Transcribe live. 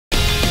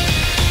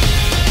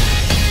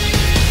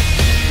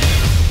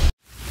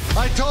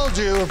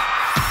told you.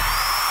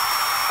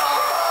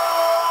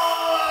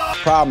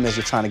 Problem is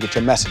you're trying to get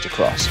your message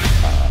across.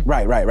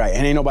 Right.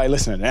 And ain't nobody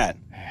listening to that.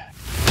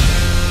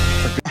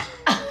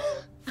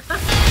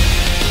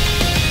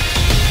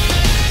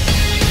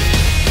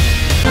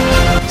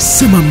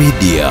 Sima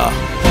Media.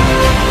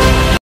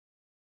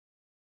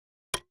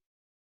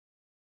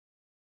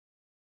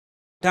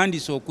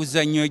 Tandise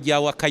okuzannyo gya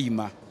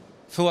Wakayima.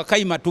 Fe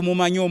Wakayima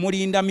tumumanyi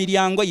omulinda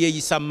miryango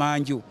yeeyisa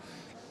manju.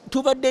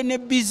 Tubadde ne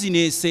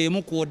business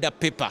emu ku order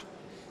paper.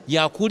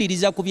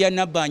 Yakuliriza ku bya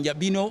Nabanja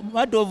bino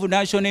matter of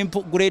national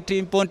great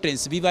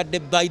importance bibadde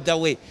by the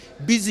way.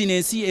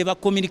 Business eba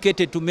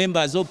communicated to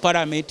members of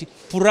parliament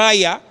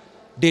prior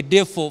the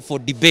day for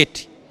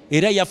debate.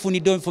 Era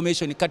yafunidde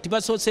information kati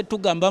basoose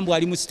tugamba mbu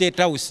ali mu State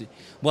House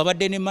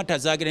bwabadde ne matter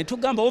zaagera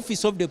tugamba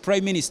office of the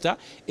prime minister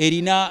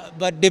erina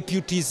ba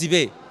deputies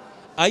be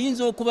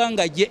ayinza okuba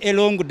nga je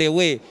along the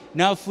way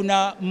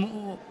nafuna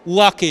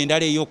work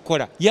endala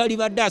ey'okukola yali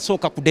badde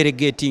asooka ku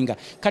delegatinga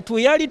kati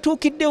we yali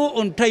tuukiddewo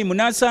on time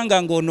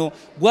n'asanga ng'ono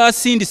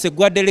gwasindise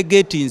gwa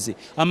delegatings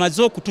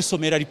amaze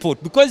okutusomera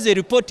report because the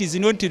report is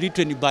not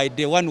written by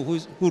the one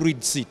who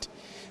reads it.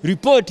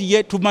 Report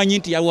ye tumanyi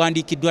nti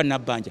yawandiikiddwa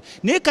Nabanja.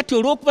 Naye kati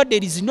olw'okuba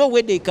there is no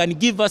way they can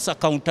give us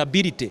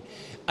accountability.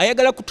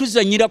 Ayagala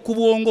kutuzanyira ku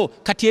bwongo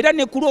kati era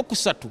ne ku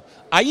Lwokusatu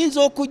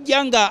ayinza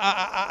okujja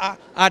nga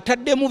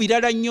ataddemu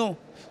birala nnyo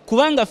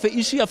kubanga ffe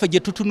issue yaffe gye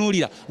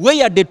tutunuulira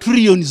where are the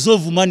trillions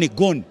of money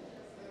gone?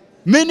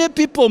 Many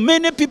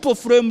people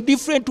from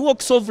different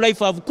walks of life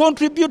have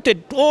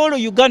contributed to all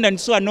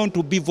Ugandans who are known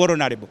to be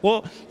vulnerable,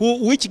 or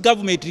which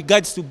government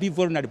regards to be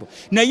vulnerable.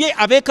 Naye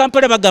abe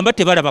Kampala bagamba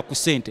tebalaba ku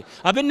ssente,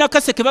 abe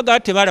Nakaseke bagamba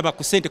tebalaba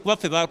ku ssente kuba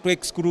ffe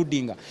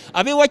excluding,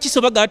 abe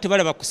Wakiso bagamba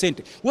tebalaba ku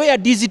ssente. Where are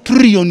these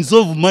trillions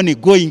of money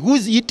going?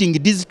 Who's eating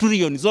these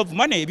trillions of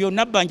money? Ebyo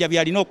Nabanja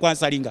byalina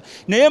okwansalinga.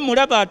 Naye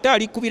mulaba ate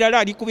ali ku birala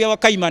ali ku bya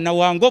Wakayima na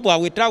Wango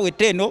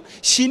bwawetaweta eno.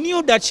 She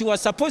knew that she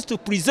was supposed to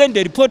present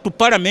the report to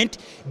Parliament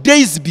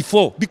days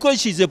before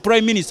because she's a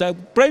prime minister.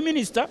 Prime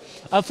minister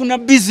afuna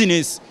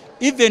business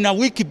even a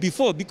week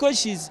before because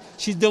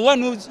she's the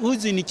one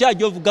who's in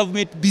charge of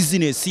government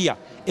business here.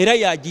 Era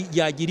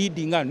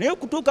yagiridinga naye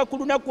kutuuka ku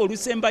lunaku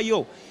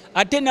olusembayo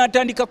ate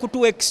n'atandika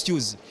kutuwa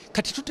excuse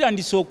kati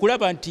tutandise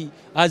okulaba nti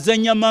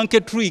azanya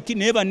market trick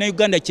naye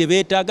bannayuganda kye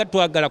beetaaga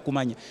twagala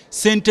kumanya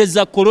sente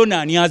za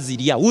corona ani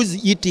azirya,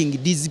 who's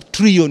eating these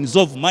trillions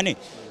of money?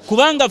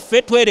 Kubanga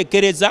ffe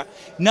twerekereza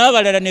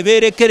n'abalala ne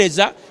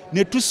beerekereza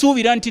ne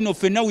tusuubira nti no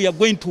ffenna we are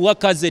going to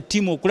work as a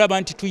team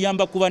okulaba nti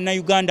tuyamba ku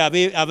bannayuganda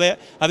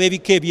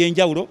ab'ebika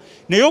ebyenjawulo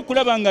naye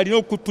okulaba nga alina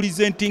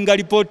okupresentinga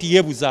lipooti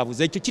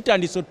yeebuzaabuza ekyo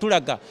kitandise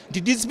otulaga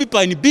nti these people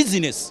are in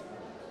business.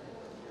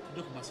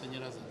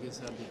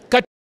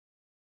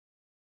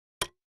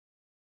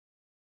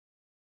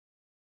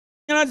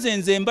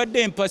 Nze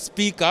mbadde mpa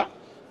speaker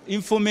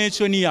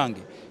information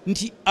yange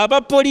nti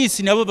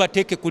abapoliisi nabo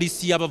bateeke ku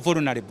listi y'aba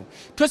vulnerable.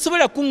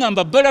 Tosobola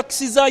kuŋŋamba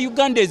barracks za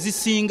Uganda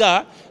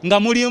ezisinga nga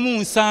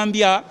mulimu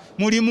Nsambya,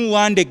 mulimu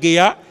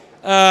Wandegeya,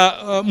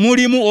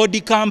 mulimu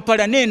Odi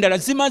Kampala n'endala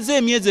zimaze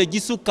emyezi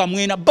egisukka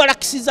mwena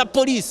barracks za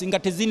poliisi nga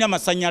tezirina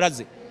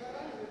masannyalaze.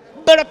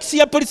 Barracks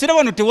ya poliisi era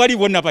wano tewali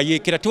bonna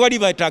bayeekera, tewali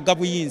beetaaga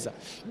buyinza.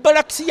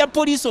 Barracks ya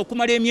poliisi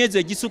okumala emyezi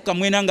egisukka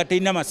mwena nga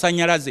terina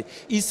masannyalaze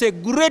is a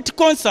great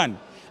concern.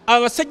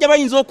 Abasajja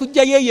bayinza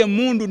okujjayo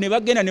emmundu ne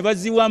bagenda ne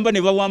baziwamba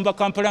ne bawamba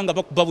Kampala nga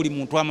bakuba buli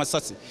muntu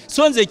amasasi.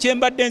 So nze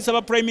kyembadde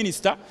nsaba Prime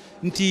Minister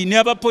nti ne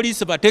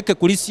abapoliisi bateeke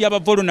ku listi y'aba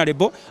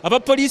vulnerable,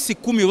 abapoliisi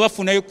 10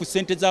 bafunayo ku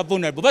ssente za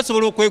vulnerable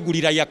basobola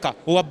okwegulira yaka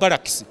owa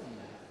barracks.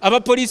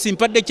 Abapoliisi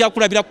mpadde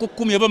kyakulabira ku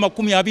 10 oba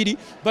 20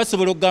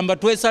 basobola okugamba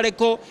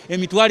twesaleko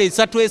emitwalo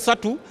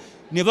 3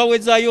 ne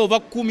bawezaayo oba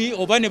 10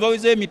 oba ne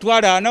bawezaayo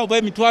emitwalo 4 oba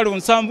emitwalo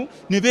 7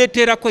 ne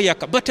beeteerako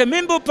yaka. But a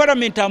member of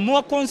parliament are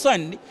more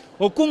concerned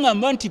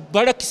okuŋŋamba nti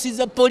barracks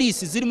za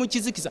poliisi ziri mu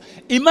kizikiza.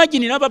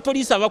 Imagine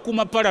n'abapoliisi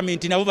abakuuma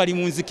parliament nabo bali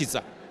mu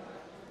nzikiza.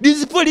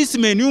 These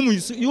policemen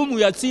whom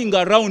we are seeing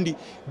around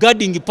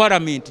guarding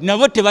parliament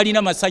nabo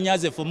tebalina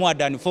masannyalaze for more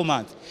than 4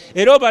 months.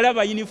 Era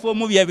obalaba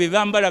uniform byabwe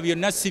bambala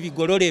byonna si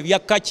bigolole ebya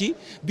kaki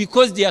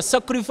because they are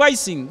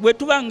sacrificing. Bwe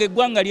tubanga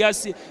eggwanga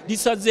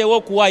lisazeewo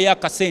okuwaayo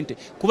akasente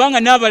kubanga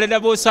n'abalala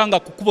boosanga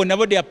ku kkubo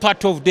nabo they are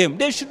part of them.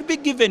 They should be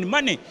given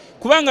money.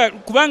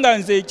 Kubanga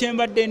nze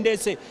ekyembadde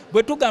ndeese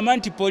bwe tugamba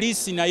nti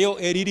poliisi nayo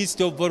eri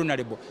list of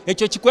vulnerable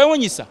ekyo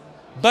kikwewunyisa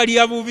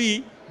balya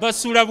bubi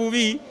basula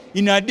bubi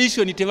in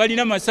addition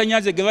tebalina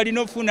masannyalaze ge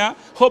balina ofuna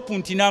hope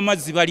nti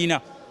n'amazzi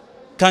balina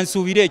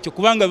kansuubira ekyo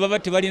kubanga baba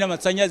tebalina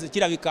masannyalaze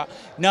kirabika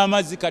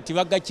n'amazzi kati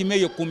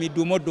bagakimeeyo ku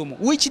midumodumo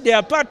which they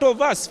are part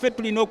of us ffe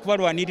tulina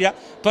okubalwanirira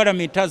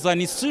parliament as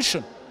an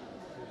institution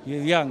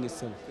yange